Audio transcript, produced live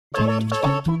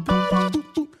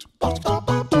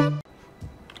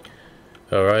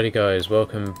Alrighty guys,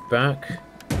 welcome back.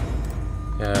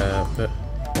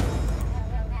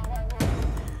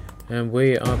 And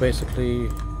we are basically...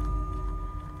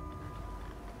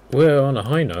 we're on a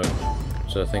high note,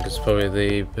 so I think it's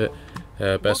probably the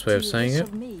best way of saying it.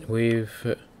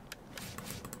 We've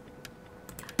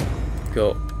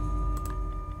got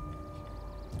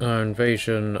our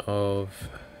invasion of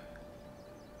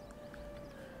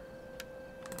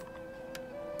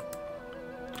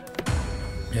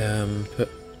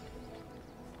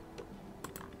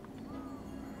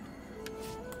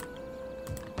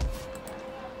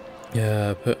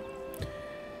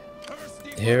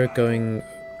here going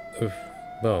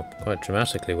well, quite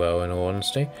dramatically well in all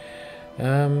honesty.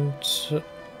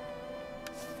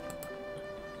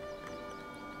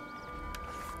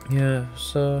 Yeah,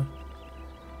 so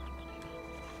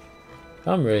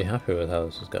I'm really happy with how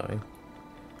this is going.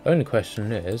 Only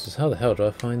question is how the hell do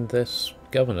I find this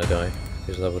governor guy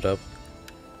who's leveled up?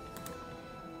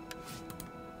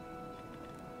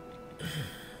 For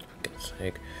God's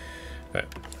sake. Right,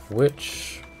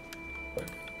 which...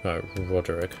 right,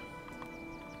 Roderick.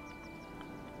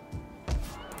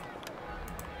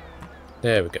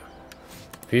 There we go.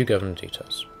 View governor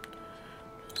details.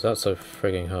 So that's so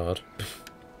frigging hard.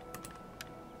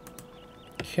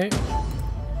 Okay.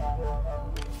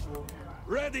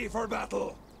 Ready for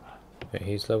battle. Okay,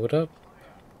 he's leveled up.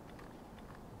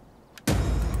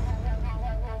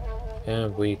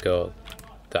 And we got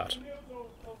that.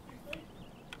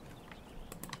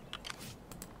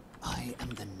 I am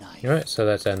the knight. Alright, so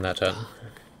let's end that turn.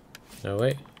 No,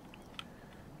 wait.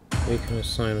 We can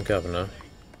assign a governor.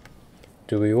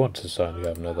 Do we want to assign a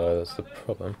governor though? That's the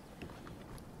problem.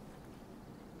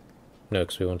 No,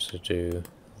 because we wanted to do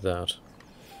that.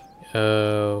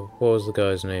 What was the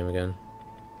guy's name again?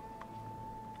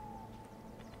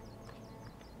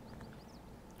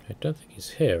 I don't think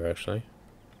he's here, actually.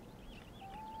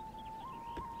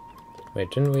 Wait,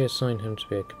 didn't we assign him to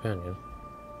be a companion?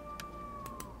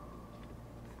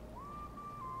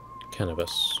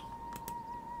 Cannabis.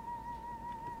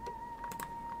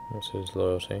 What's his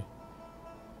loyalty?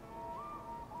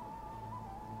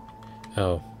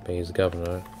 Oh, but he's a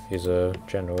governor. He's a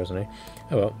general, isn't he?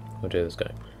 Oh well, we'll do this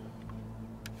guy.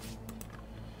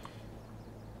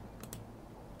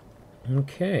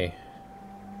 Okay.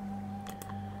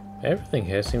 Everything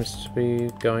here seems to be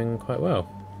going quite well.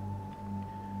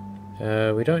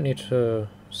 We don't need to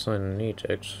sign an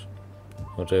edict,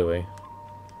 or do we?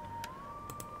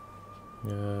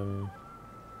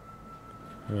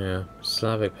 Yeah,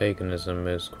 Slavic paganism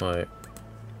is quite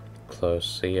close,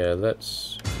 so yeah,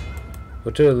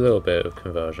 we'll do a little bit of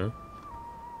conversion.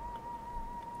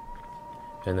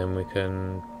 And then we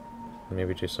can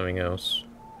maybe do something else.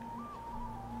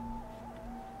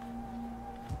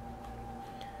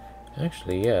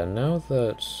 Actually, yeah, now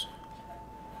that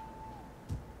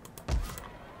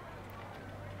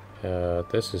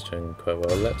this is doing quite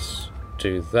well, let's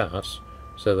do that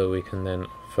so that we can then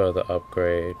further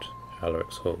upgrade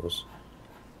Alaric's halls.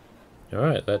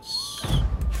 Alright, let's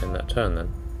end that turn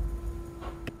then.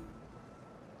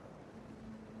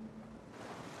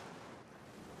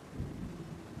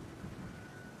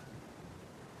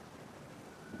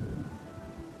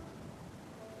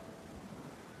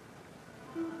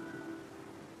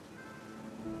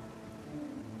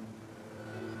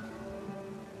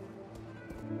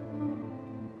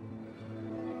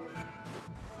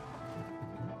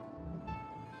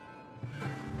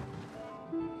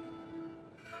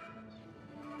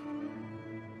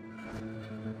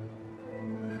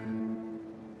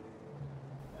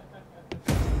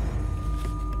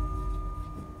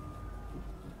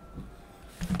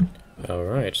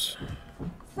 Alright.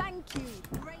 Thank you,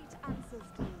 great ancestors.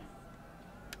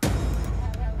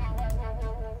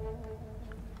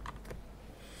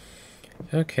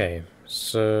 Okay,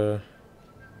 so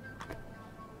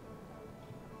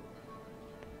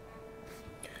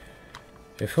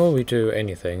before we do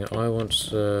anything, I want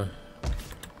to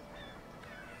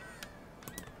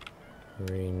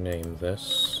rename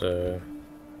this.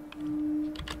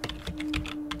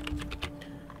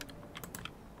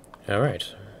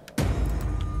 Alright.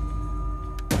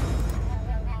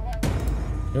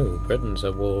 Ooh, Britain's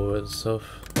at war with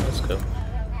itself. Let's go.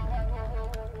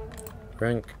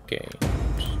 Rank gained.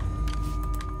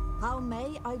 How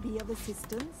may I be of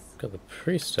assistance? God, the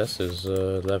priestess is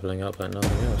leveling up like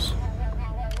nothing else.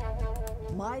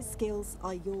 My skills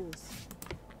are yours.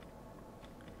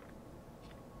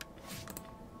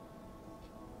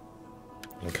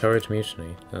 Encourage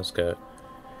mutiny. That's good.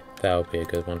 That would be a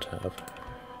good one to have.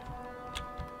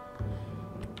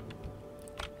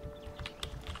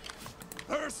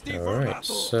 Thirsty for Alright,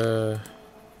 battle. so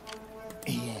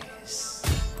Yes.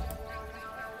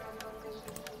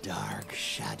 Dark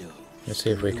shadow. let's see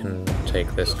if we can take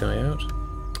this guy out.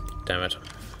 Damn it.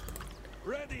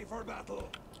 Ready for battle.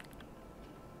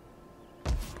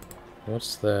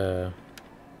 What's the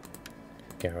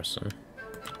garrison?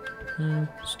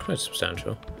 It's quite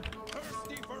substantial.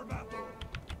 Thirsty for battle.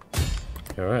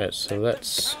 Alright, so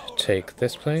let's take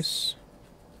this place.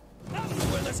 None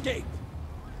will escape.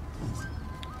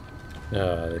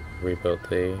 They rebuilt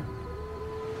the...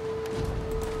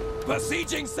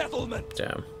 Besieging settlement.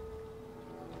 Damn.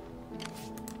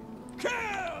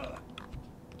 Kill.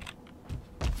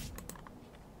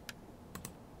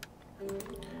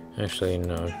 Actually,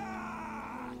 no.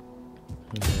 None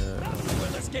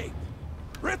will escape.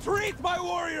 Retreat, my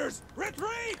warriors!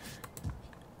 Retreat!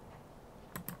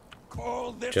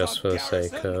 Call this Just a for the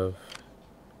sake garrison. of...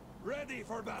 Ready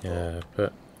for battle. Yeah,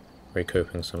 but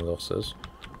recouping some losses.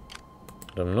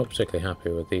 But I'm not particularly happy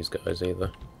with these guys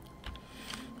either.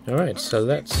 Alright, so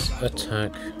let's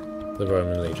attack the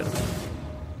Roman Legion.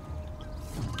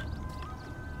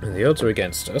 And the odds are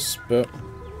against us, but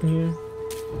yeah,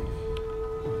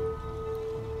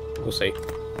 we'll see.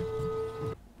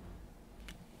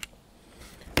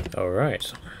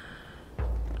 Alright.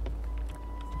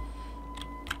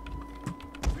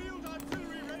 Field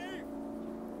artillery ready.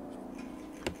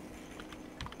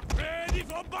 Ready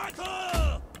for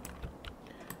battle.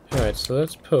 Alright, so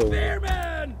let's pull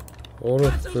Spearmen. all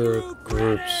of the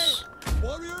groups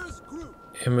Warriors group.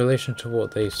 in relation to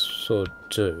what they sort of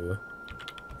do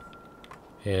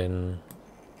in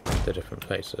the different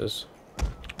places.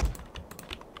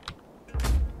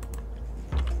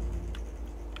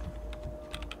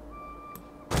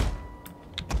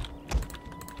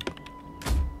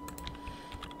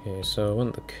 Okay, so I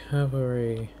want the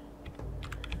cavalry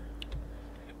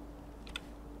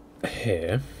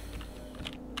here.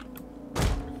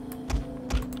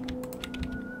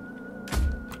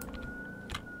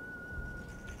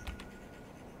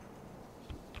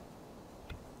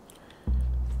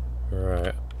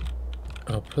 Right,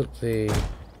 I'll put this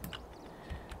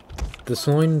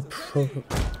line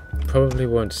probably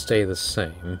won't stay the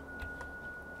same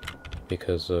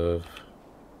because of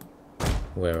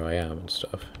where I am and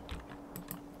stuff.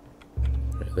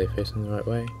 Are they facing the right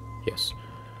way? Yes.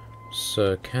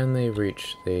 So can they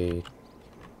reach the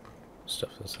stuff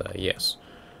that's there? Yes.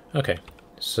 Okay,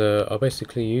 so I'll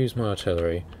basically use my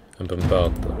artillery and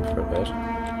bombard them for a bit.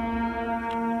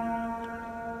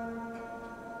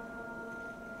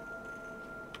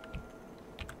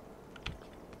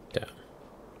 Damn.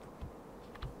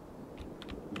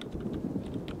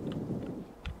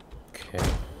 Okay.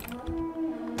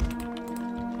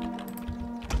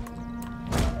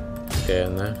 Get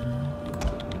in there.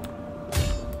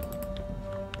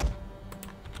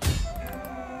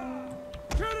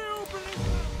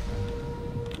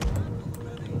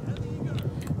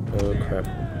 Oh crap.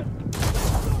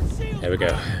 There we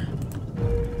go.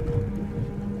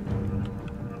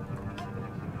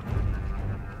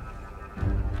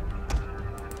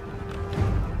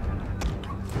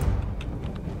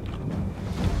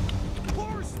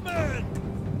 Horsemen.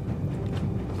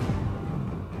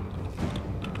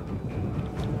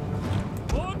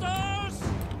 Orders.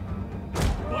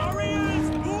 Warriors,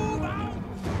 move out.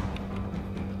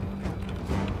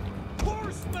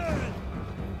 Horsemen.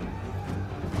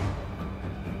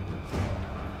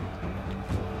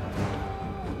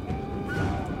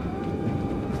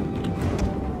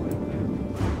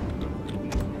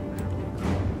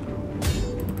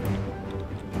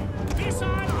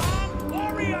 Missile-armed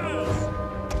warriors!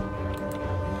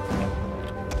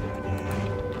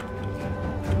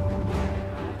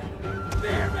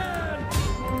 Spearmen!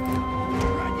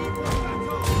 Ready for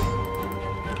battle!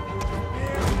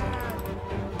 Spearmen!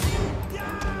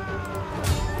 Yeah!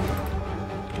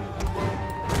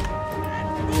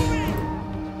 And moving!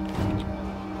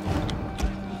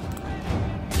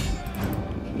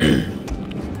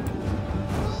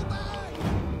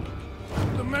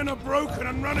 The men are broken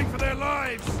and running for their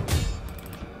lives!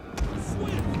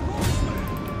 Swift horsemen!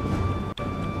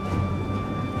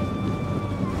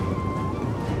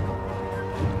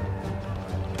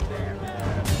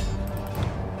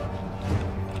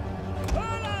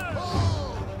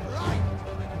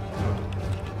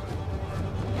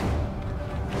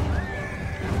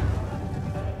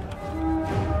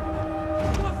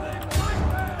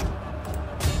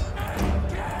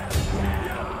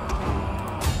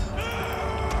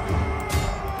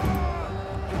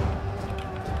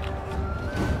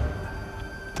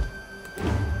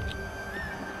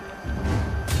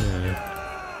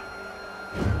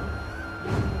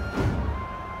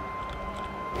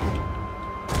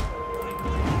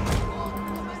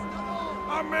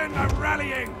 men are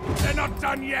rallying! They're not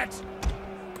done yet!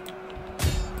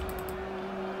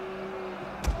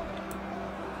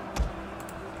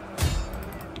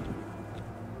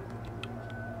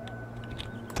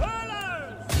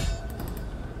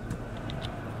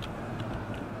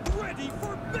 Ready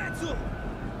for battle!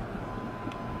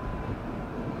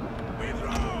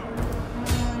 Withdraw!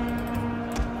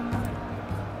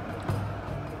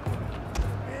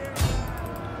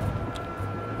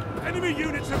 Enemy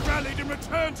units have rallied and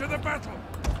returned to the battle!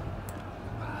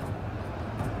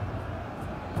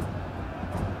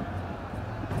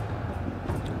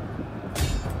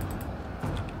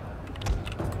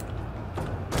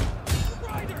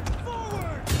 Riders,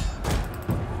 forward!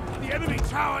 The enemy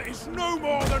tower is no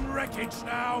more than wreckage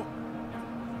now!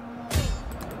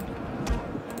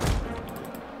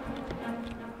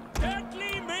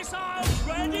 Deadly missiles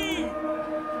ready!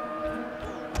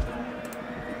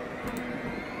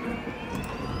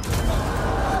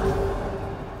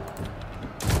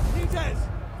 Leaders!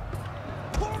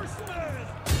 Horsemen!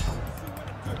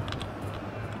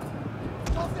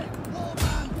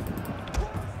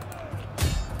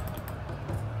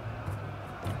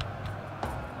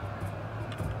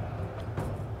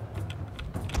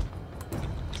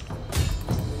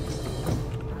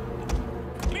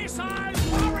 Missile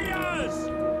warriors!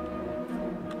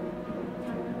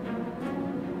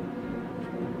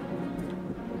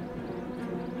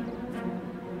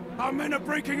 Our men are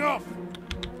breaking off!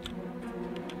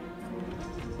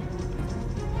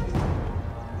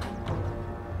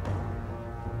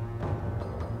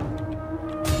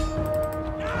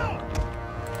 Now!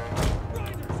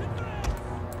 Riders, advance!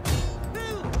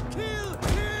 Kill!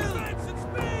 Advance at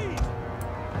speed!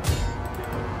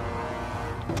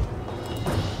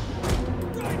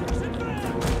 Riders,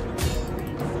 advance!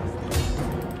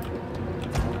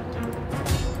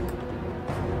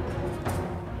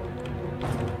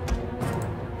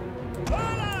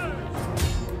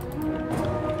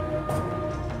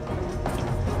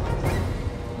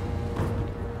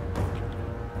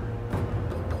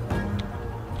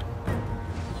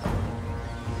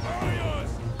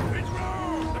 Warriors!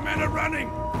 Withdraw! The men are running!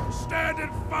 Stand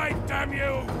and fight, damn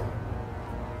you!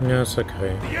 No, it's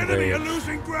okay. The enemy are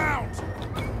losing ground!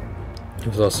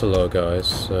 We've lost a lot of guys,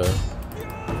 so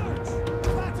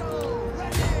Battle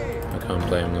ready! I can't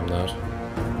blame them that.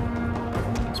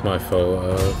 It's my fault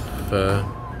of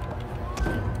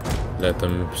led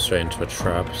them straight into a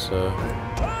trap, so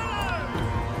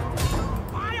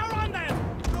Fire on them!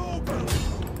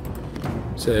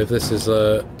 so if this is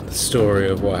the story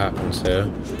of what happens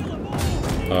here,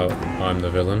 I'm the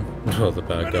villain, or the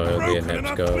bad guy, or the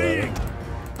inept guy, or whatever.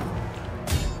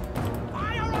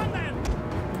 Fire on them!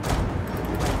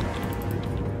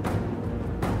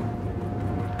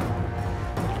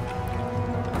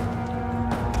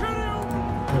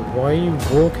 Why are you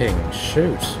walking?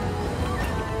 Shoot!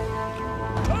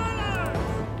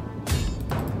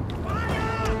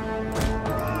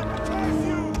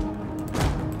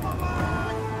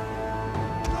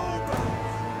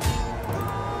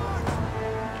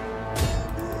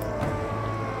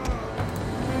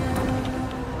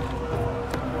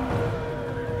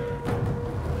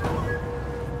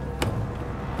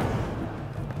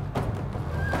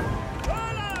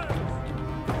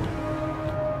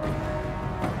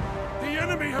 The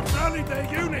enemy have rallied their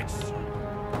units!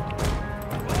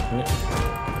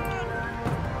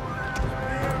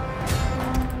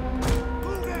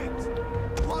 Move it!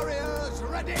 Warriors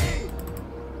ready!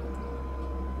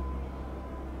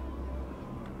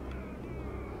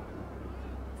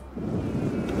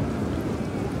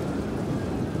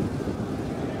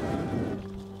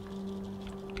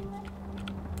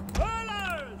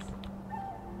 Burners!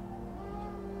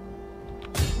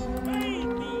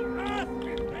 Bathe the earth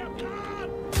with their blood!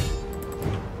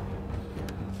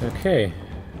 Okay.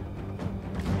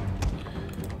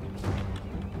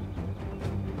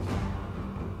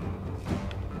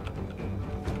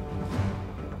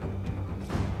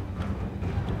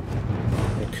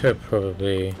 We could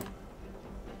probably,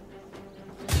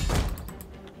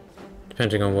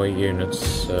 depending on what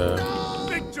units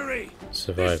Victory!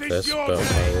 survive This is this, your but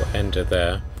day. I'll end it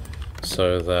there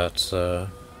so that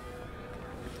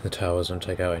the towers don't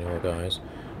take out any more guys.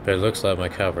 But it looks like my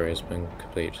cavalry has been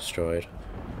completely destroyed.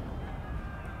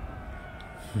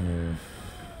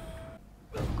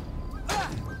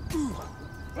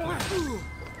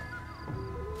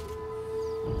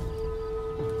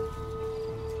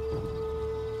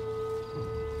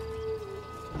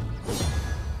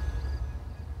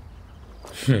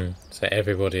 So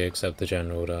everybody except the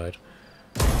general died.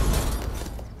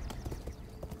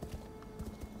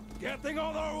 Getting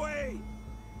on our way!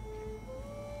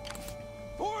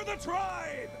 For the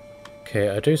tribe! Okay,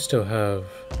 I do still have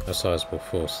a sizable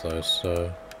force though,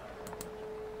 so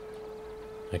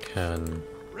I can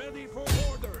Ready for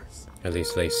orders! at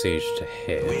least lay siege to We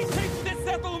here. take the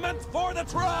settlement for the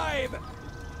tribe!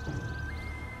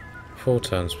 4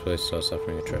 turns before they start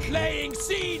suffering attrition. Laying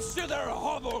siege to their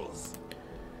hovels!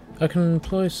 I can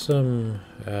employ some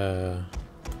mercs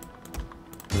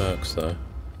though.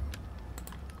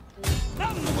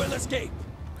 None will escape!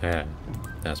 Yeah,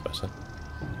 that's better.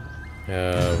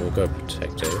 We'll go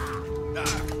protective.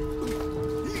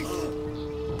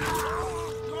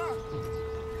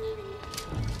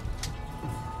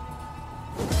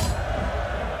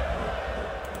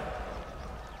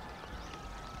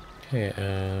 Okay,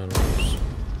 and...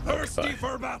 Thirsty Bye.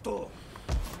 for battle!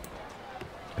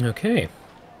 Okay.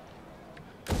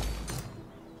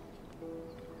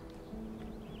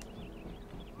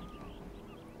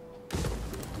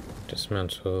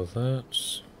 Dismantle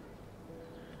that.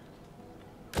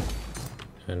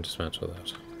 And dismantle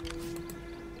that.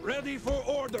 Ready for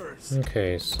orders!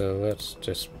 Okay, so let's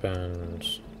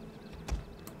disband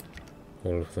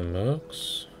all of the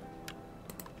mercs.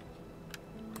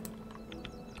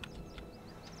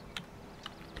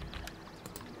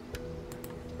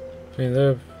 I mean,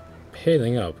 they're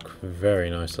healing up very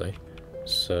nicely,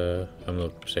 so I'm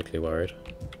not particularly worried.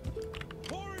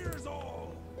 Warriors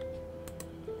all!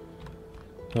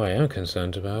 What I am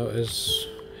concerned about is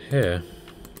here.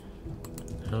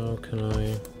 How can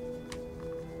I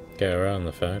get around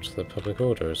the fact that public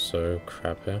order is so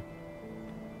crap here?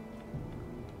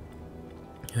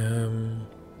 Here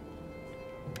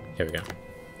we go.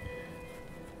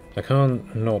 I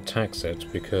can't not tax it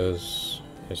because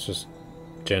it's just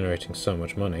generating so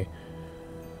much money.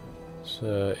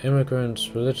 So,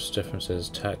 immigrants, religious differences,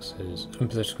 taxes, and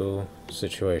political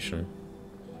situation.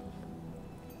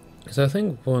 Because I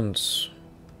think once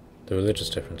the religious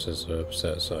differences are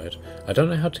set aside, I don't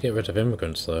know how to get rid of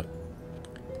immigrants though.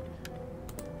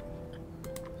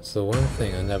 It's the one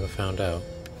thing I never found out.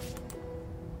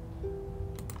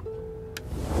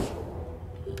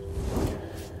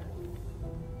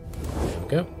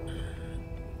 There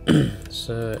we go.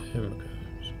 So, immigrants.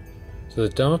 So the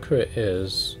darker it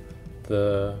is,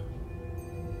 the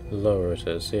lower it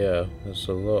is. Yeah, there's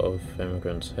a lot of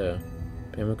immigrants here.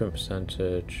 Immigrant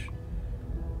percentage.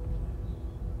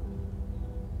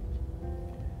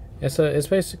 Yeah, so it's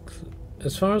basically,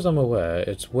 as far as I'm aware,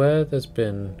 it's where there's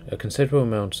been a considerable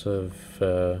amount of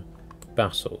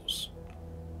battles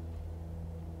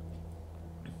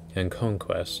and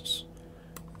conquests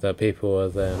that people are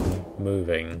then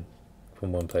moving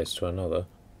from one place to another.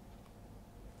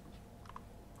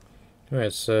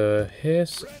 Right, so here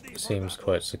seems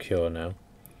quite secure now.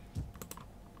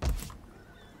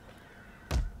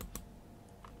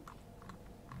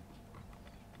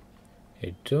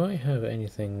 Okay, do I have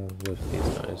anything with these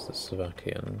guys, the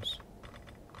Slovakians?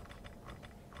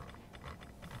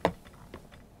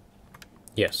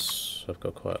 Yes, I've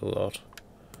got quite a lot.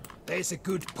 There's a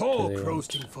good pork want?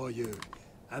 roasting for you,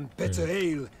 and better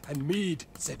ale and mead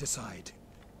set aside.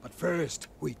 But first,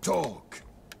 we talk.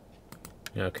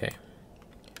 Okay.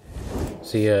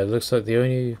 So yeah, it looks like the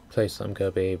only place I'm going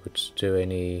to be able to do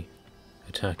any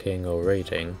attacking or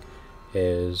raiding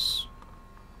is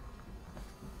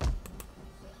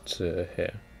to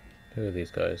here. Who are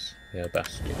these guys? Yeah,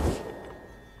 Bastion.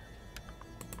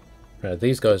 Right,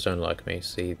 these guys don't like me.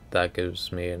 See, that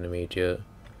gives me an immediate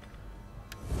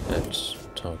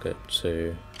target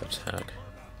to attack.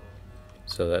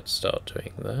 So let's start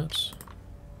doing that.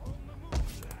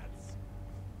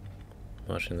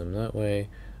 Marching them that way.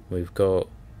 We've got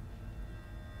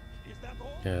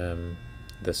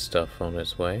this stuff on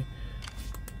its way.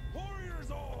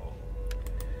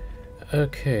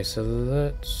 Okay, so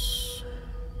let's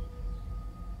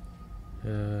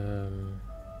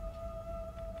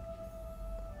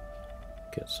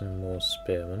get some more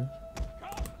spearmen.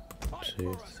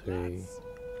 2, 3,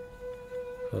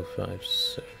 4, 5,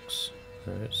 6.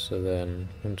 Alright, so then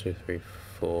 1, 2, 3,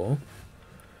 4.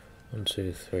 1,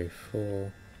 2, 3,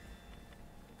 4.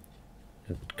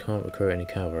 I can't recruit any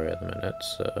cavalry at the minute,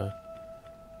 so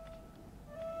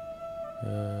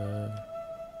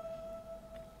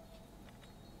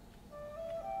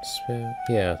spear.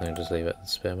 Yeah, I think I'll just leave it at the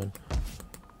spearmen.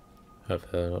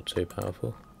 Hopefully they're not too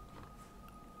powerful.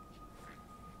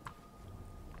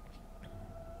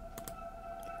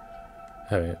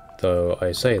 Though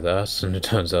I say that, and it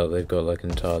turns out they've got like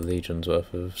entire legions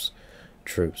worth of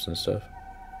troops and stuff.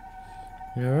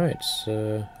 Alright,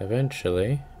 so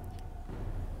eventually...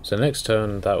 So next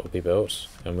turn that will be built,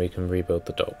 and we can rebuild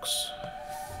the docks.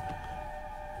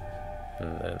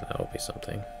 And then that will be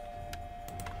something.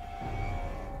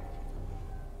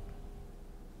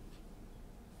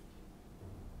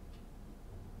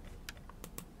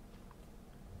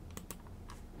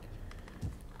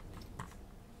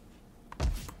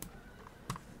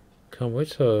 can't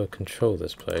wait to control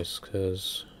this place,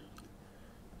 because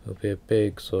it'll be a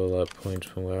big sort of like point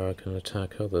from where I can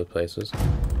attack other places.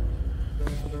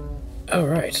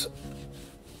 Alright.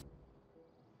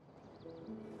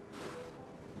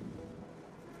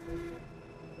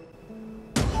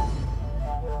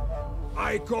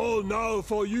 I call now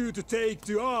for you to take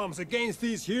to arms against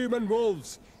these human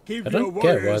wolves. Give I your don't get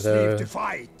why warriors they're... leave to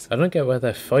fight. I don't get why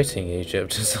they're fighting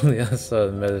Egypt. It's on the other side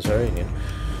of the Mediterranean.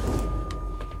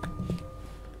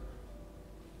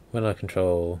 When I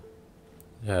control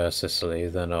Sicily,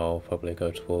 then I'll probably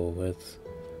go to war with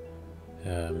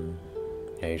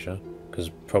Asia, because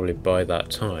probably by that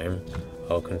time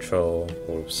I'll control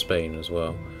all of Spain as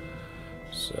well.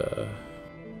 So...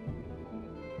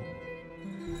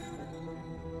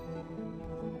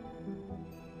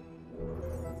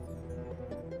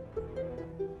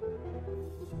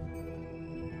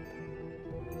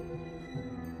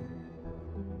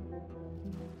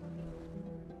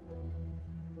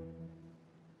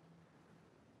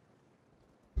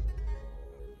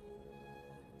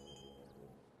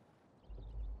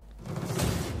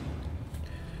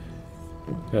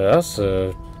 yeah, that's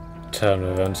a turn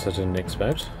of events I didn't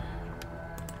expect.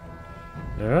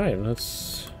 Alright,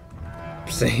 let's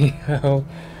see how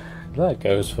that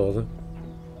goes for them.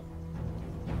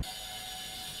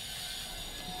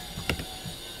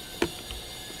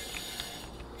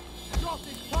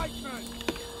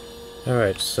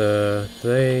 Alright, so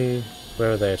they...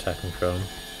 where are they attacking from?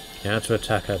 They had to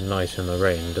attack at night in the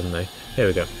rain, didn't they? Here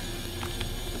we go.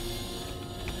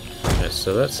 Right,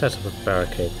 so let's set up a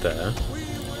barricade there.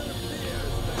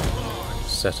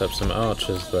 Set up some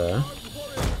archers there.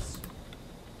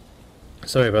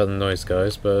 Sorry about the noise,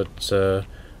 guys, but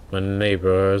my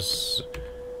neighbour has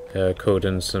called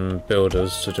in some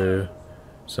builders to do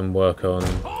some work on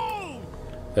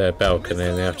their balcony,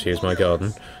 and they have to use my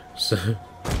garden. So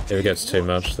if it gets too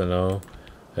much, then I'll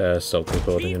stop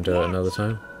recording and do it another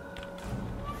time.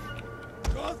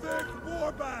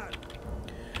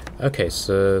 Okay,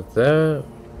 so they're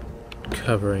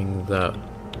covering that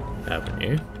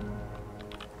avenue.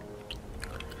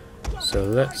 So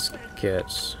let's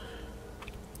get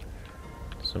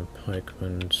some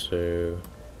pikemen to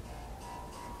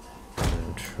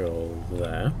control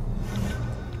there.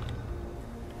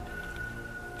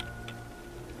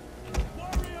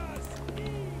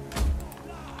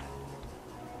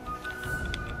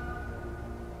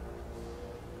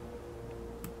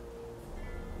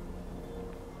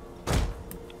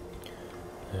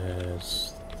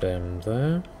 There's them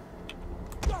there.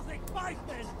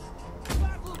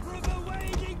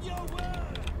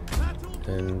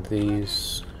 And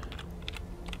these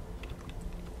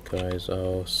guys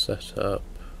are set up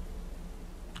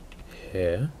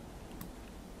here.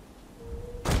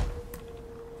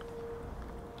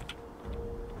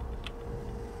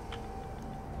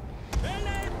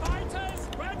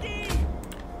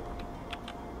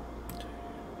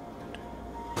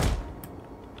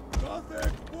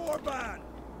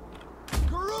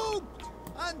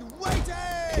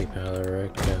 Keep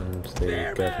Alaric and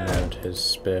the governor and his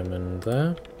spearmen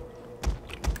there.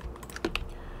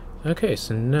 Okay,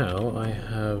 so now I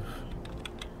have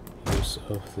use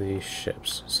of the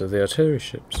ships. So the artillery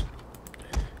ships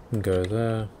can go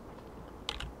there.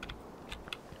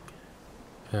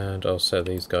 And I'll set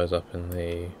these guys up in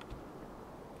the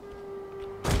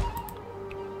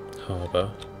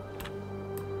harbour.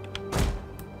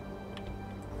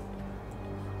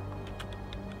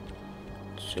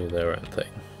 Do their own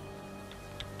thing.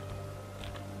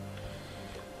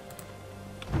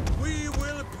 We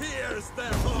will pierce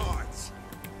their hearts.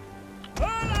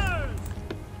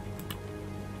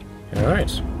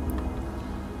 Alright.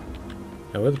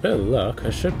 Now with a bit of luck, I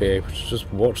should be able to just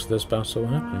watch this battle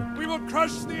happen. We will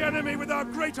crush the enemy with our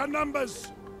greater numbers.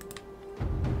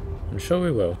 I'm sure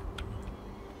we will.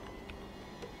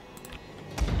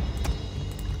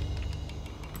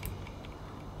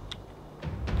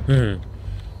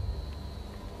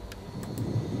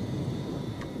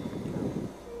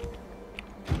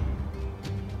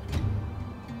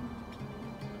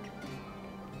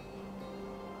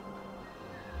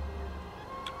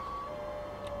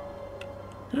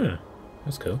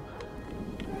 That's cool.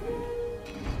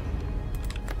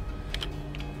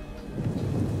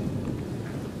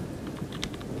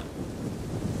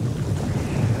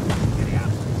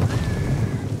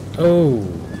 Oh!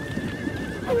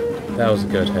 That was a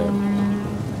good hit.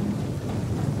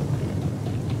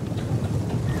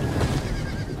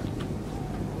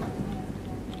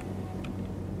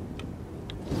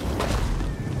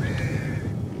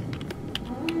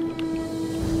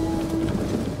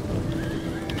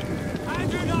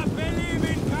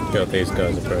 God, these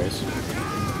guys are pros.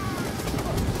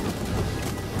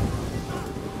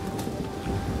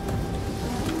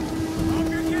 Hope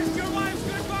you kissed your wives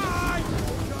goodbye!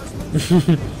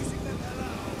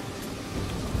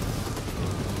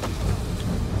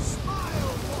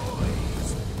 Smile, boys!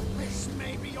 This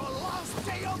may be your last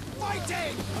day of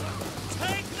fighting!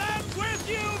 Take them with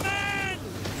you, men!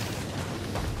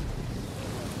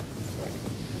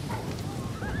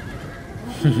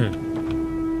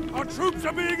 Our troops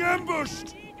are being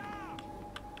ambushed!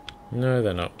 No,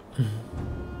 they're not.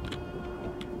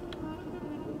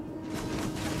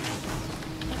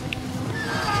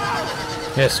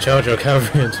 Yes, charge your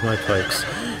cavalry into my pikes.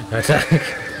 Attack!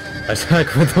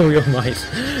 Attack with all your might!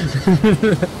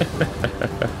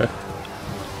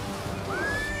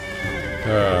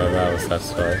 Oh, that was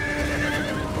satisfying.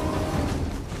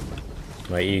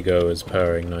 My ego is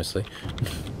purring nicely.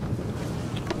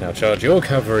 Now charge your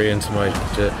cavalry into my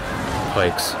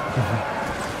pikes.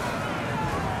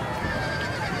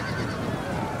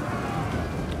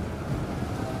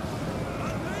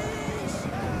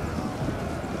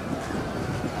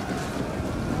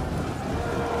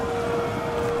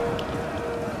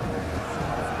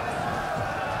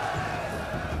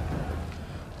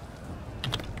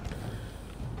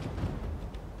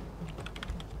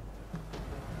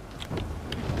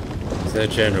 Their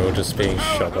general just being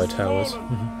shot by towers.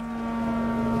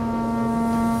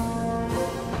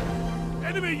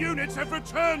 Enemy units have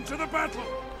returned to the battle!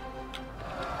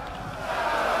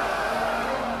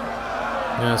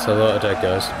 Yeah, that's a lot of dead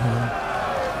guys.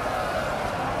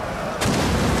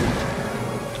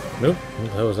 Nope, what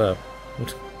the hell was that?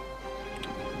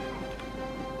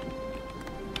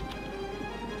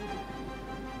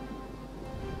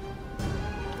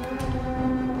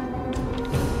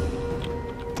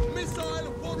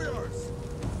 Missile warriors!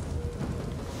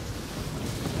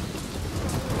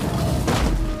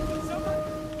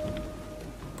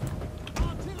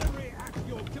 Artillery at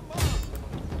your command!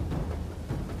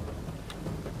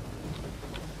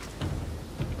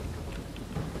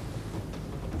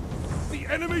 The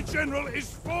enemy general is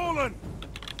fallen!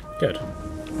 Good.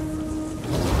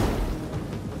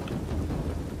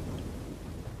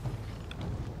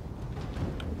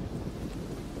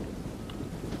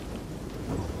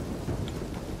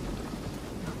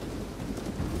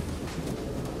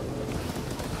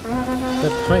 The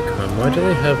pikemen, why do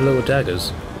they have little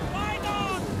daggers? Fight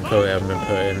on! Probably haven't been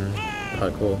put in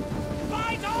pike wall.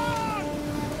 Fight on!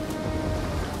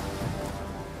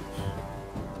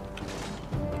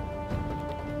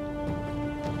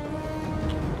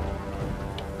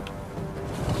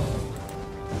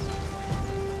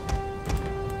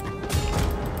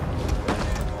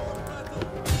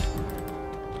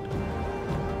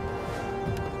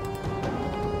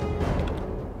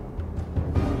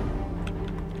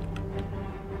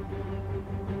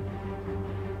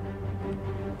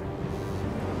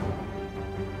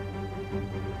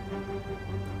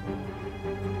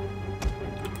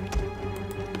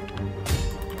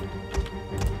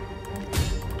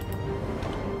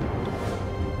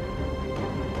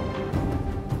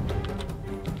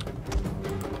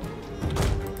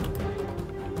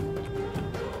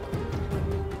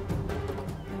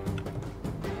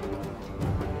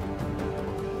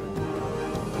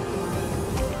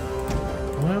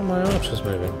 Why are my archers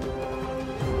moving?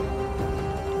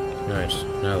 Right,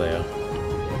 now they are.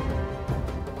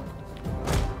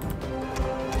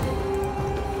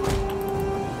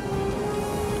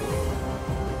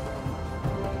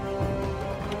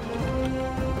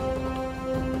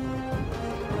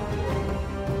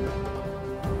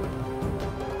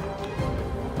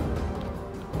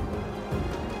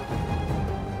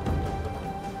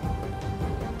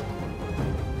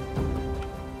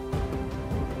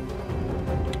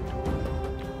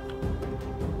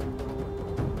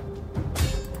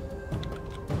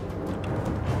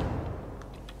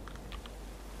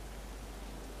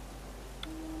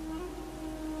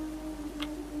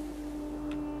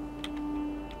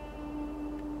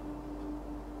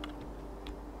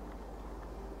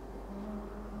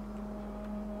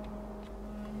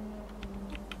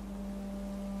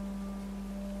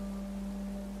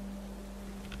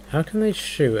 How can they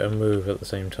shoot and move at the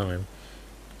same time?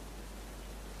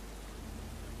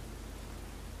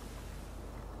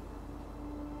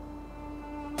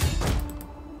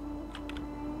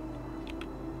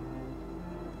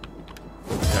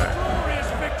 Glorious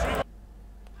victory!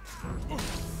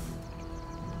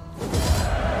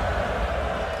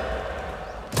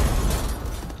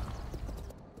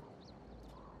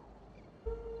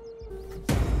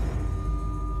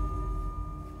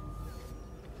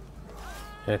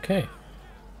 Okay.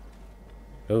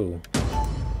 Oh.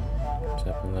 What's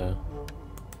happened there?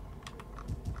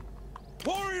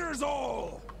 Warriors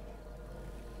all!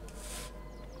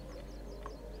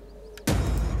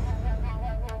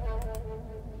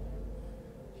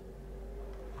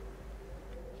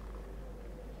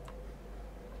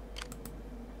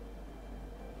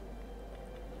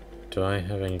 Do I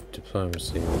have any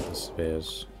diplomacy with the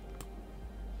spears?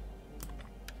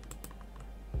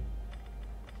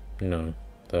 No,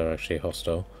 they're actually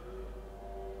hostile.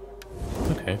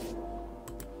 Okay.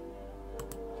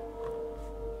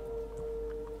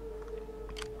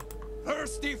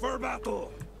 Thirsty for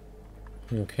battle!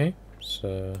 Okay,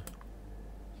 so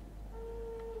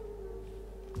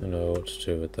I know what to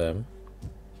do with them.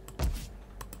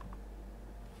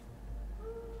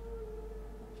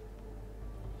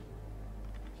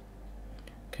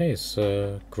 Okay,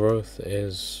 so growth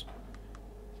is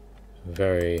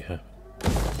very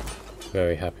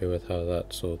happy with how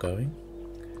that's all going.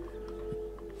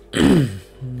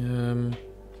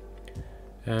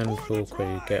 And we'll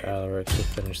quickly get Alaric to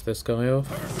finish this guy off.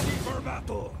 Thirsty for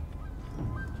battle!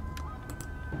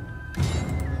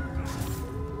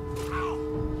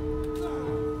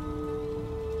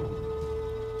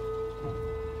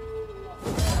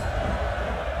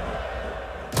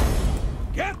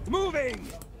 Get moving!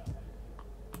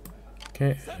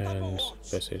 Okay, and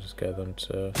basically just get them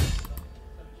to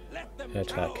Let them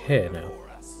attack cower here now. before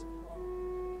us.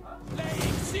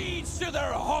 Laying siege to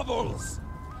their hovels!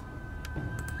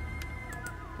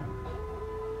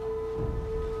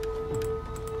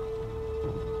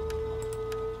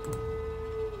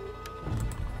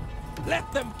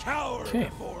 Let them cower Okay.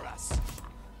 before us!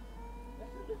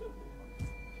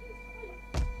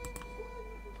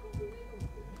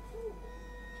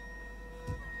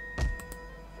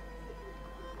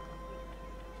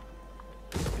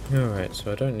 Alright,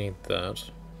 so I don't need that.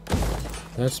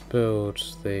 Let's build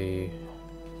the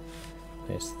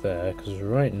place there, because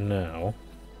right now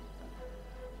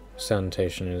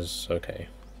sanitation is okay.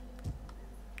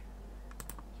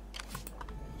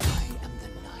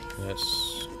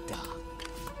 Let's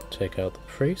take out the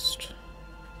priest.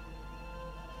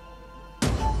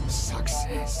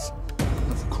 Success,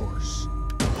 of course.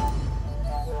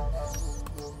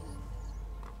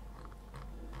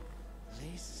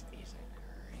 This is a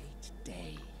great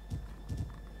day.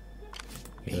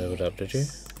 You leveled up, did you?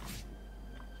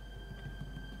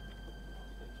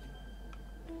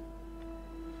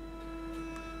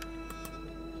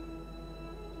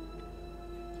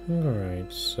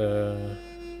 Alright, so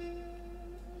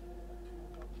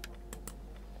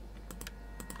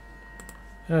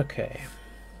okay.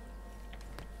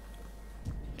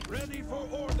 Ready for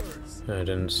orders! I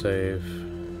didn't save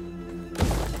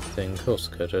thing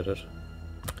Corsica, did it?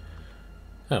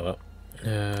 Oh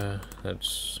well.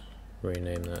 Let's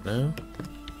rename that now.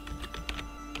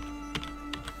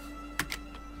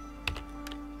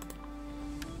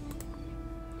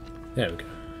 There we go.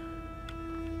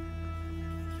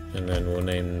 And then we'll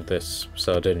name this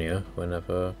Sardinia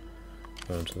whenever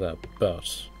we're onto that.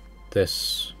 But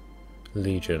this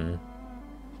legion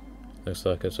looks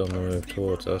like it's on the move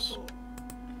towards us.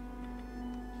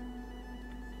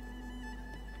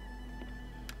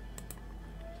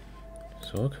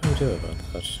 So what can we do about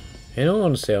that? In all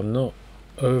honesty, I'm not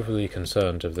overly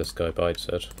concerned if this guy bites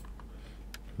it.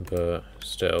 But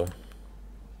still.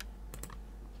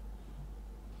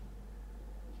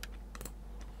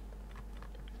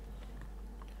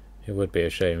 It would be a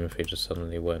shame if he just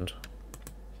suddenly went.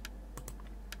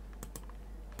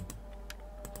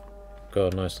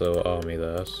 Got a nice little army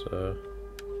there, so...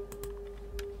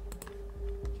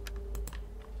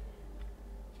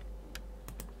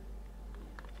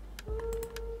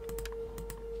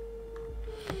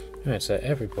 Right, so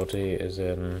everybody is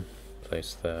in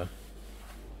place there.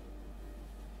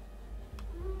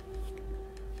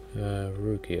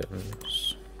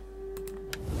 Rugians.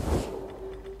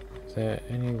 Is there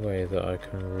any way that I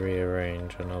can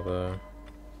rearrange another...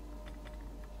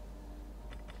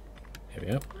 Here we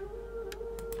go.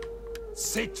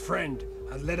 Sit, friend,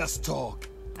 and let us talk.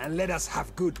 And let us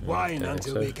have good wine don't think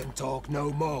until so. we can talk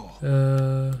no more.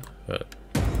 But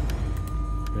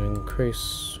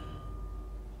increase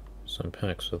some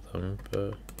packs with them,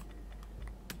 but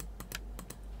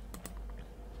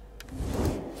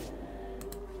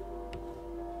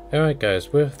alright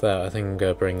guys, with that I think I'm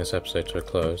going to bring this episode to a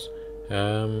close.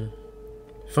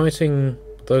 Fighting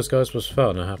those guys was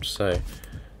fun, I have to say,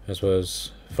 as well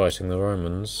as fighting the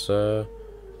Romans, but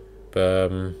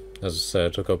as I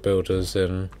said, I've got builders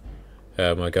in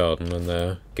my garden and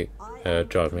they're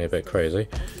driving me a bit crazy,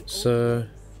 so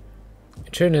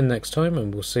tune in next time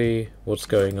and we'll see what's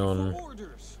going on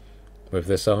with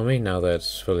this army, now that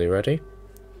it's fully ready.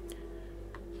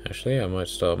 Actually, I might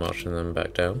start marching them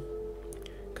back down.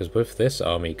 Because with this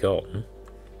army gone,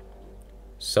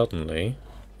 suddenly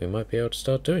we might be able to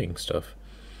start doing stuff.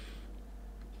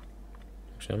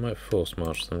 Actually, I might force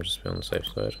march them just to be on the safe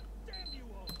side.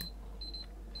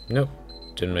 Nope,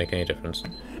 didn't make any difference.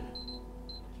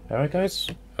 Alright guys,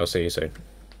 I'll see you soon.